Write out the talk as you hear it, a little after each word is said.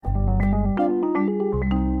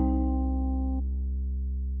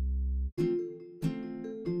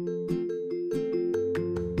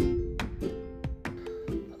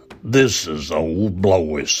This is old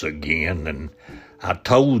Blois again, and I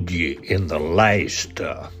told you in the last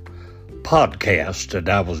podcast that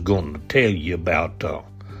I was going to tell you about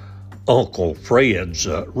Uncle Fred's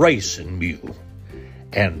racing mule.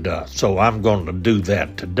 And so I'm going to do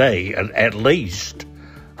that today. At least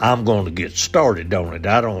I'm going to get started on it.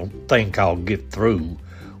 I don't think I'll get through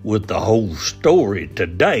with the whole story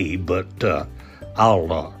today, but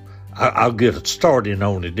I'll get started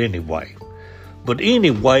on it anyway. But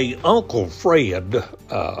anyway, Uncle Fred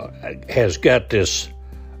has got this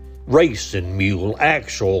racing mule.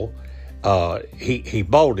 He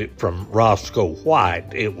bought it from Roscoe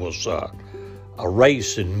White. It was a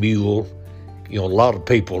racing mule. You know, a lot of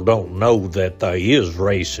people don't know that there is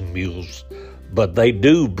racing mules, but they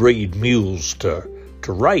do breed mules to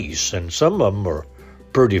race, and some of them are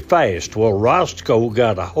pretty fast. Well, Roscoe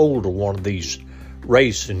got a hold of one of these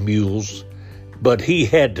racing mules, but he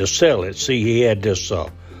had to sell it. See, he had this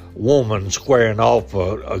woman squaring off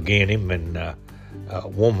against him, and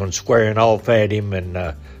woman squaring off at him,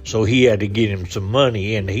 and so he had to get him some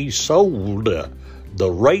money, and he sold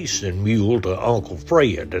the racing mule to Uncle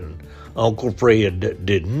Fred, and Uncle Fred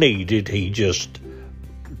didn't need it. He just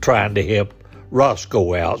trying to help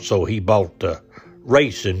Roscoe out, so he bought the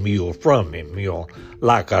racing mule from him. You know,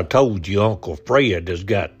 like I told you, Uncle Fred has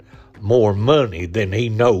got more money than he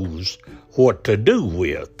knows what to do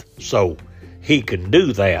with, so he can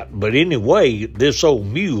do that. But anyway, this old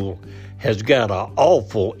mule has got an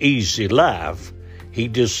awful easy life. He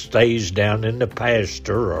just stays down in the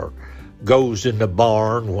pasture or goes in the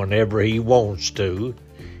barn whenever he wants to.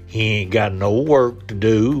 He ain't got no work to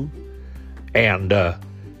do. And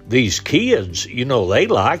these kids, you know, they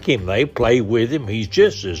like him. They play with him. He's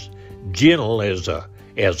just as gentle as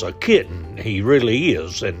a kitten. He really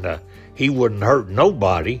is. And he wouldn't hurt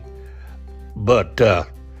nobody. But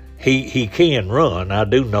he can run. I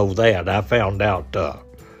do know that. I found out the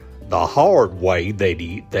hard way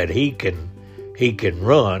that he can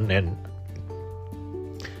run. And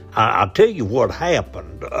I'll tell you what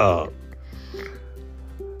happened.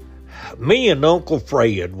 Me and Uncle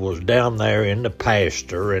Fred was down there in the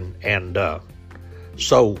pasture, and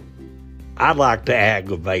so I like to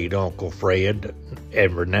aggravate Uncle Fred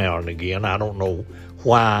every now and again. I don't know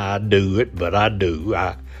why I do it, but I do.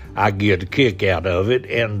 I get a kick out of it.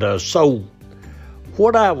 And so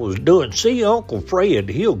what I was doing, see, Uncle Fred,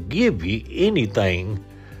 he'll give you anything,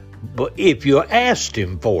 but if you asked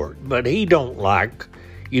him for it. But he don't like,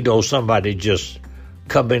 you know, somebody just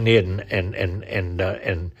coming in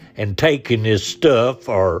and taking his stuff,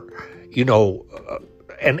 or, you know,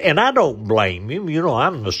 and I don't blame him. You know,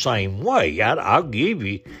 I'm the same way. I'll give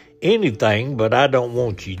you anything, but I don't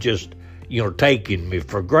want you just, you know, taking me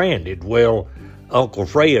for granted. Well, Uncle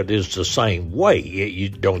Fred is the same way,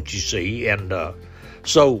 don't you see? And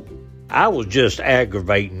so I was just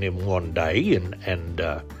aggravating him one day, and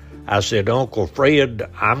I said, Uncle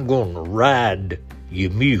Fred, I'm going to ride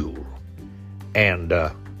your mule. And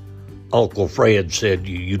Uncle Fred said,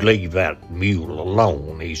 you leave that mule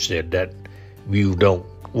alone. He said, that mule don't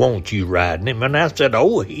want you riding him. And I said,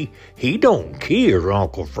 oh, he don't care,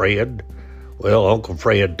 Uncle Fred. Well, Uncle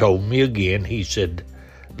Fred told me again. He said,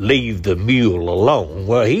 leave the mule alone.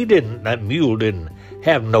 Well, that mule didn't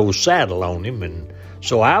have no saddle on him, and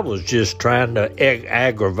so I was just trying to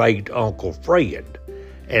aggravate Uncle Fred.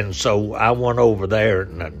 And so I went over there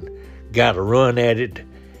and got a run at it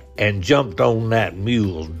and jumped on that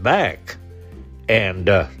mule's back. And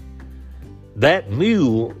that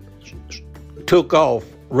mule took off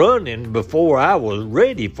running before I was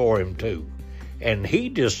ready for him to. And he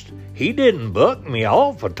didn't buck me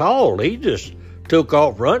off at all. He just took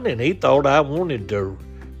off running. He thought I wanted to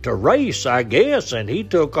race, I guess, and he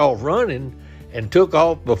took off running and took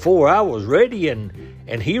off before I was ready, and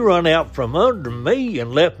he run out from under me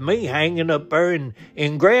and left me hanging up there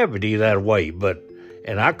in gravity that way.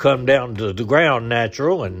 And I come down to the ground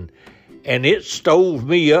natural, and it stove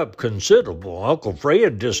me up considerable. Uncle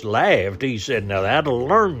Fred just laughed. He said, now that'll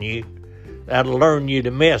learn you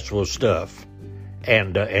to mess with stuff.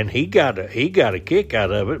 And he got a kick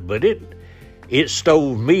out of it, but it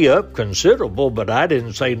stove me up considerable, but I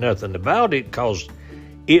didn't say nothing about it because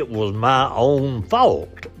it was my own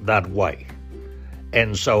fault that way.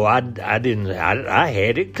 And so I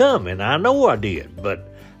had it coming. I know I did, but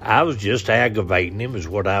I was just aggravating him is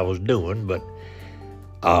what I was doing. But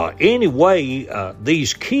anyway,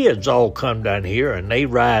 these kids all come down here and they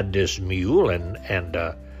ride this mule, and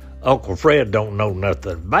Uncle Fred don't know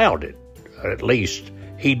nothing about it. At least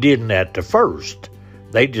he didn't at the first.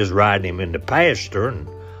 They just ride him in the pasture, and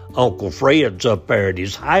Uncle Fred's up there at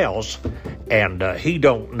his house, and he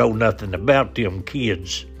don't know nothing about them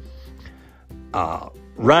kids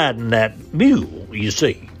riding that mule, you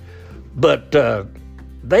see. But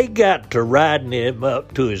they got to riding him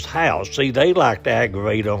up to his house. See, they like to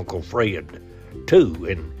aggravate Uncle Fred, too.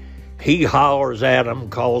 And he hollers at them,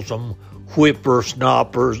 calls them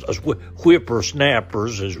whippersnappers is what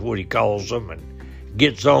he calls them, and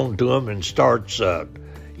gets on to them and starts,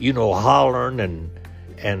 hollering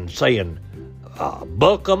and saying,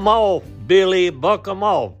 buck 'em off, Billy, buck 'em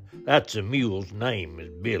off. That's the mule's name, is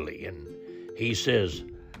Billy. And he says,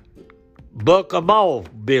 buck 'em off,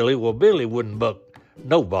 Billy. Well, Billy wouldn't buck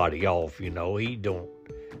nobody off, He don't,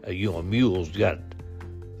 mules got,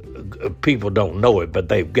 people don't know it, but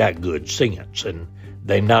they've got good sense, and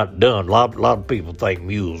they not dumb. A lot of people think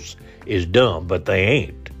mules is dumb, but they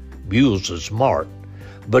ain't. Mules are smart.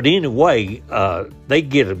 But anyway, they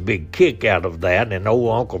get a big kick out of that, and old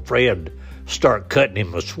Uncle Fred start cutting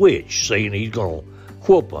him a switch, saying he's going to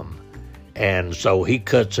whoop him. And so he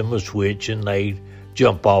cuts him a switch, and they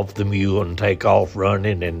jump off the mule and take off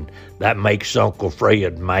running, and that makes Uncle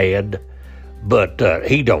Fred mad. But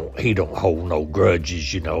he don't hold no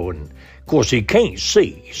grudges, and of course he can't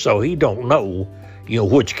see, so he don't know,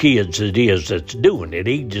 which kids it is that's doing it.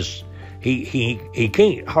 He just he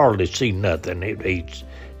can't hardly see nothing. He's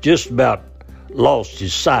just about lost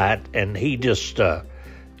his sight, and he just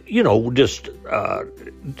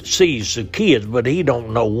sees the kids, but he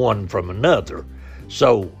don't know one from another.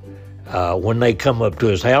 So when they come up to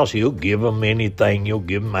his house, he'll give them anything. He'll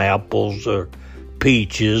give them apples or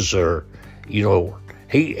peaches or,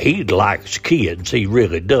 he likes kids. He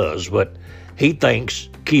really does. But he thinks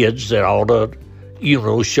kids that ought to,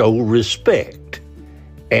 show respect.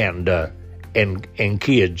 And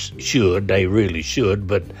kids should. They really should.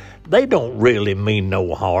 But they don't really mean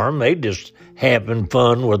no harm. They just having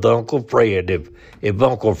fun with Uncle Fred. If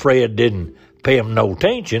Uncle Fred didn't pay him no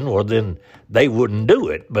attention, well, then they wouldn't do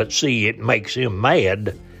it. But see, it makes him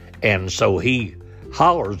mad, and so he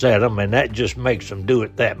hollers at them, and that just makes him do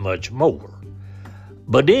it that much more.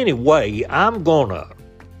 But anyway, I'm gonna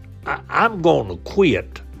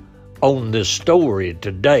quit on this story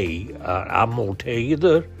today. I'm gonna tell you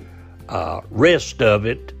the rest of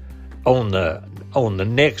it on the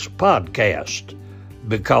next podcast,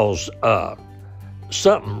 because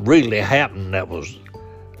something really happened that was.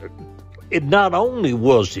 It not only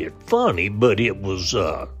was it funny, but it was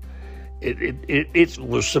it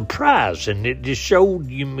was surprising. It just showed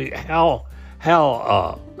you how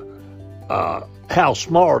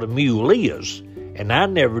smart a mule is. And I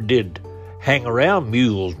never did hang around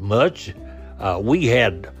mules much. We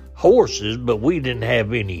had horses, but we didn't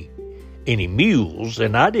have any mules,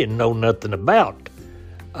 and I didn't know nothing about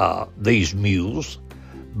these mules.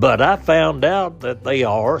 But I found out that they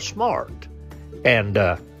are smart, and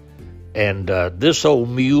this old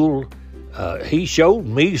mule, he showed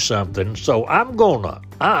me something. So I'm gonna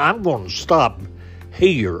stop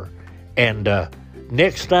here, and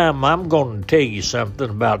next time I'm gonna tell you something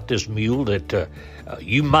about this mule that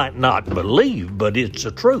you might not believe, but it's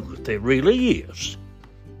the truth. It really is.